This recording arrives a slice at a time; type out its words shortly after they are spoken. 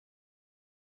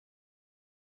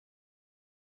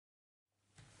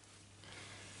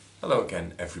Hello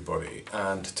again everybody,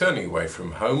 and turning away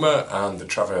from Homer and the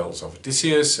travails of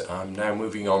Odysseus, I'm now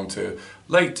moving on to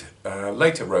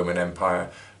later Roman Empire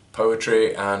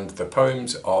poetry and the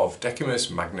poems of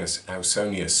Decimus Magnus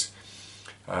Ausonius.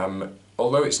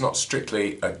 Although it's not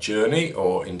strictly a journey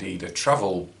or indeed a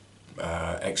travel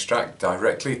extract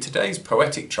directly, today's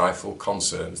poetic trifle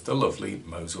concerns the lovely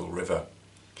Mosel River.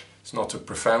 It's not a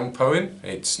profound poem,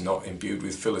 it's not imbued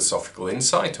with philosophical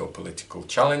insight or political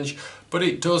challenge, but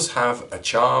it does have a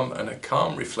charm and a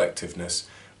calm reflectiveness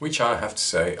which I have to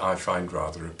say I find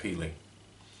rather appealing.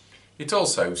 It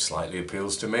also slightly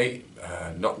appeals to me,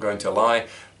 not going to lie,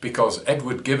 because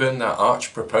Edward Gibbon, that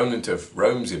arch proponent of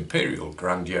Rome's imperial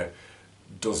grandeur,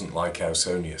 doesn't like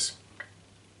Ausonius.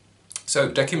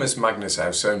 So Decimus Magnus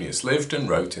Ausonius lived and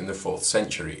wrote in the 4th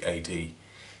century AD.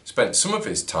 Spent some of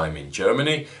his time in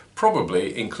Germany,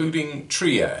 probably including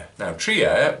Trier. Now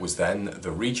Trier was then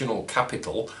the regional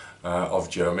capital of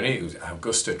Germany. It was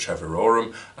Augusta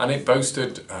Treverorum, and it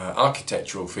boasted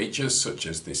architectural features such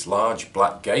as this large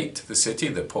black gate to the city,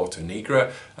 the Porta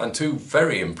Nigra, and two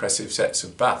very impressive sets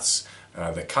of baths,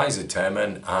 the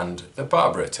Kaiserthermen and the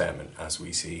Barbara-Thermen, as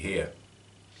we see here.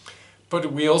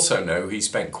 But we also know he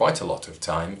spent quite a lot of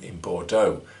time in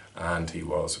Bordeaux, and he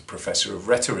was a professor of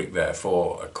rhetoric there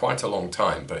for quite a long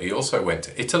time. But he also went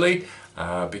to Italy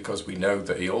because we know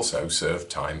that he also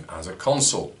served time as a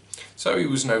consul. So he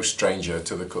was no stranger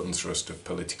to the cut and thrust of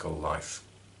political life.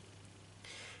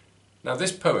 Now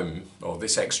this poem, or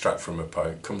this extract from a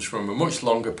poem, comes from a much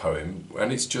longer poem,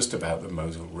 and it's just about the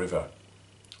Mosel River.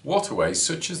 Waterways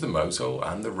such as the Mosel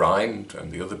and the Rhine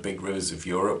and the other big rivers of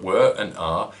Europe were and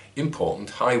are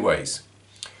important highways.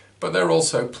 But they're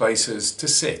also places to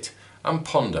sit and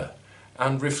ponder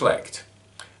and reflect.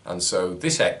 And so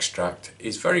this extract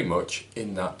is very much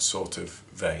in that sort of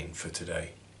vein for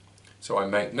today. So I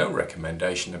make no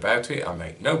recommendation about it, I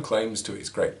make no claims to its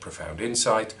great profound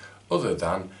insight, other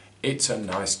than it's a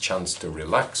nice chance to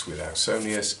relax with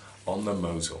Ausonius on the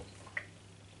Mosel.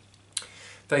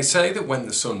 They say that when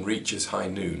the sun reaches high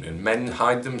noon and men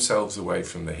hide themselves away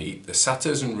from the heat, the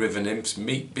satyrs and river nymphs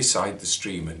meet beside the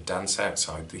stream and dance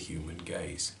outside the human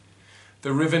gaze.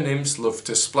 The river nymphs love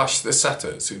to splash the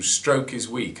satyrs, whose stroke is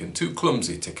weak and too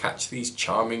clumsy to catch these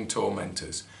charming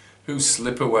tormentors, who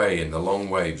slip away in the long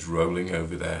waves rolling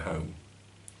over their home.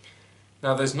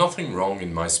 Now there's nothing wrong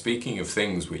in my speaking of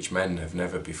things which men have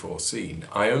never before seen.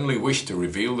 I only wish to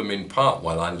reveal them in part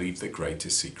while I leave the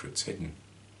greatest secrets hidden.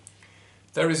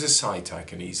 There is a sight I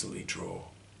can easily draw.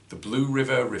 The blue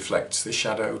river reflects the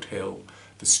shadowed hill.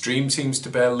 The stream seems to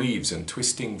bear leaves and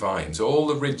twisting vines. All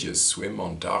the ridges swim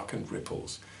on darkened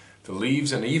ripples. The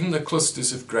leaves and even the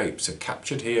clusters of grapes are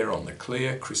captured here on the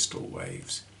clear crystal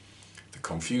waves. The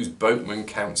confused boatman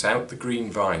counts out the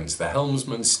green vines. The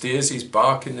helmsman steers his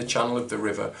bark in the channel of the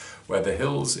river, where the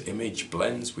hill's image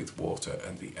blends with water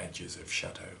and the edges of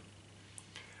shadow.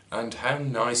 And how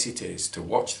nice it is to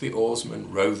watch the oarsmen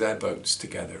row their boats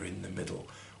together in the middle,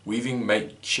 weaving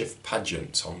makeshift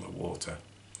pageants on the water.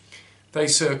 They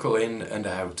circle in and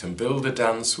out and build a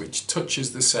dance which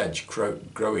touches the sedge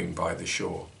growing by the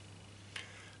shore.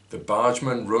 The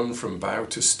bargemen run from bow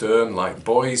to stern like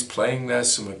boys playing their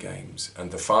summer games,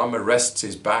 and the farmer rests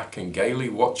his back and gaily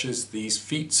watches these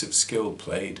feats of skill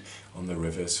played on the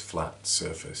river's flat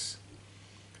surface.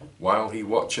 While he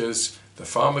watches, the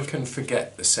farmer can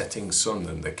forget the setting sun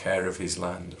and the care of his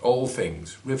land. All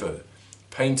things, river,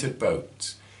 painted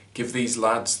boats, give these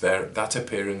lads that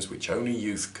appearance which only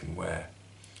youth can wear.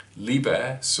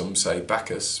 Liber, some say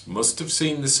Bacchus, must have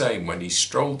seen the same when he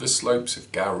strolled the slopes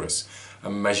of Gaurus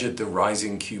and measured the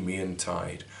rising Cumaean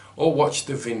tide, or watched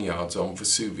the vineyards on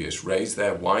Vesuvius raise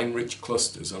their wine-rich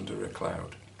clusters under a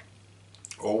cloud.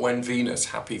 Or when Venus,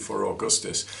 happy for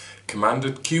Augustus,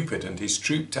 commanded Cupid and his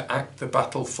troop to act the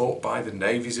battle fought by the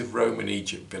navies of Rome and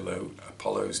Egypt below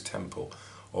Apollo's temple,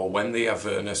 or when the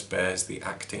Avernus bears the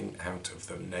acting out of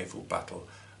the naval battle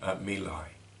at Mylae.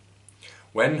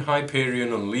 When Hyperion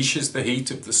unleashes the heat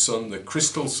of the sun, the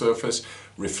crystal surface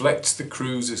reflects the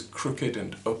crews as crooked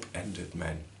and up-ended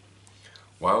men.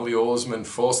 While the oarsmen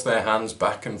force their hands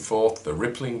back and forth, the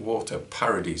rippling water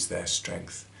parodies their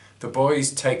strength. The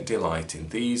boys take delight in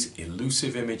these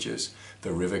elusive images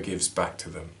the river gives back to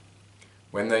them.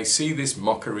 When they see this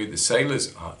mockery, the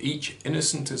sailors are each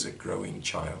innocent as a growing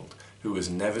child who has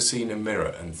never seen a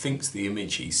mirror and thinks the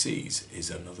image he sees is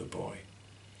another boy.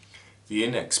 The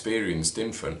inexperienced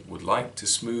infant would like to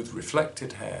smooth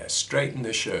reflected hair, straighten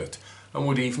the shirt, and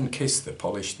would even kiss the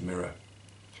polished mirror.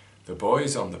 The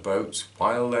boys on the boats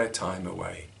while their time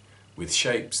away with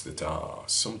shapes that are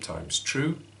sometimes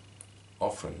true,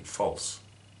 often false.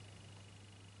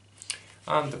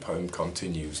 and the poem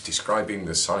continues, describing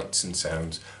the sights and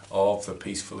sounds of the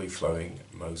peacefully flowing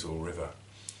Mosel River.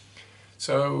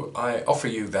 So I offer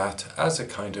you that as a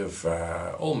kind of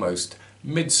almost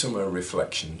midsummer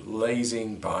reflection,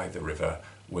 lazing by the river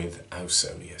with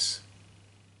Ausonius.